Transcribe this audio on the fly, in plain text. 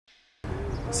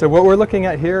So what we're looking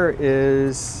at here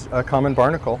is a common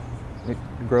barnacle. It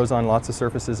grows on lots of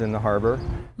surfaces in the harbor.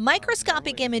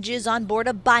 Microscopic images on board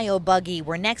a bio-buggy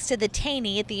were next to the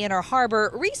Taney at the Inner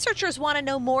Harbor. Researchers want to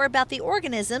know more about the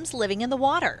organisms living in the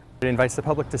water. It invites the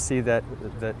public to see that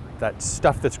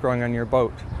stuff that's growing on your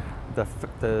boat,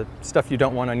 the stuff you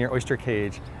don't want on your oyster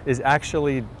cage, is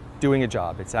actually doing a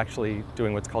job. It's actually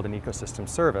doing what's called an ecosystem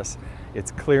service.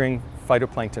 It's clearing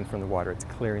phytoplankton from the water. It's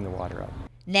clearing the water up.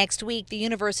 Next week, the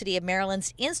University of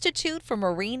Maryland's Institute for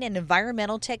Marine and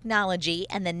Environmental Technology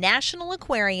and the National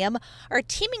Aquarium are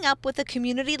teaming up with a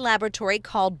community laboratory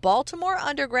called Baltimore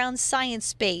Underground Science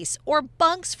Space, or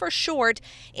BUNKS for short,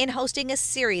 in hosting a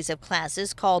series of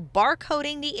classes called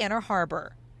Barcoding the Inner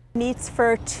Harbor. Meets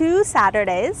for 2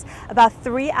 Saturdays, about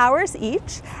 3 hours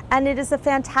each, and it is a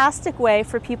fantastic way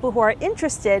for people who are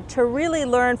interested to really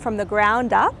learn from the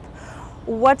ground up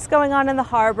what's going on in the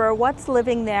harbor, what's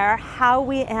living there, how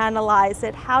we analyze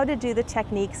it, how to do the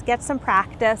techniques, get some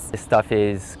practice. This stuff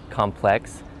is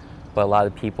complex, but a lot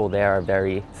of people there are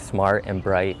very smart and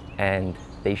bright, and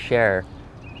they share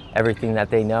everything that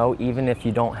they know, even if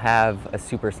you don't have a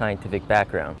super scientific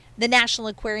background. The National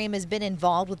Aquarium has been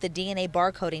involved with the DNA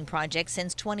barcoding project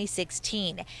since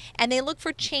 2016, and they look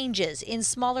for changes in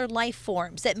smaller life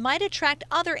forms that might attract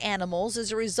other animals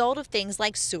as a result of things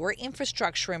like sewer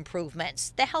infrastructure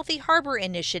improvements, the Healthy Harbor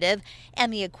Initiative,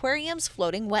 and the aquarium's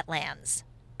floating wetlands.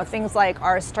 Things like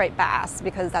our striped bass,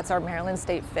 because that's our Maryland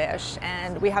state fish,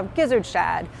 and we have gizzard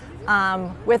shad.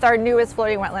 With our newest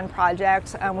floating wetland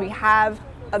project, we have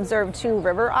observed 2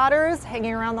 river otters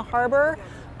hanging around the harbor.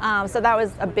 So that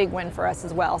was a big win for us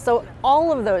as well. So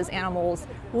all of those animals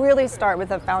really start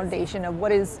with a foundation of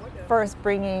what is first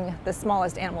bringing the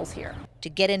smallest animals here. To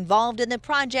get involved in the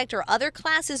project or other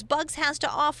classes BUNKS has to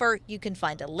offer, you can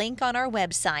find a link on our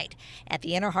website. At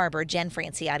the Inner Harbor, Jen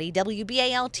Franciotti,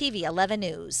 WBAL-TV 11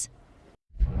 News.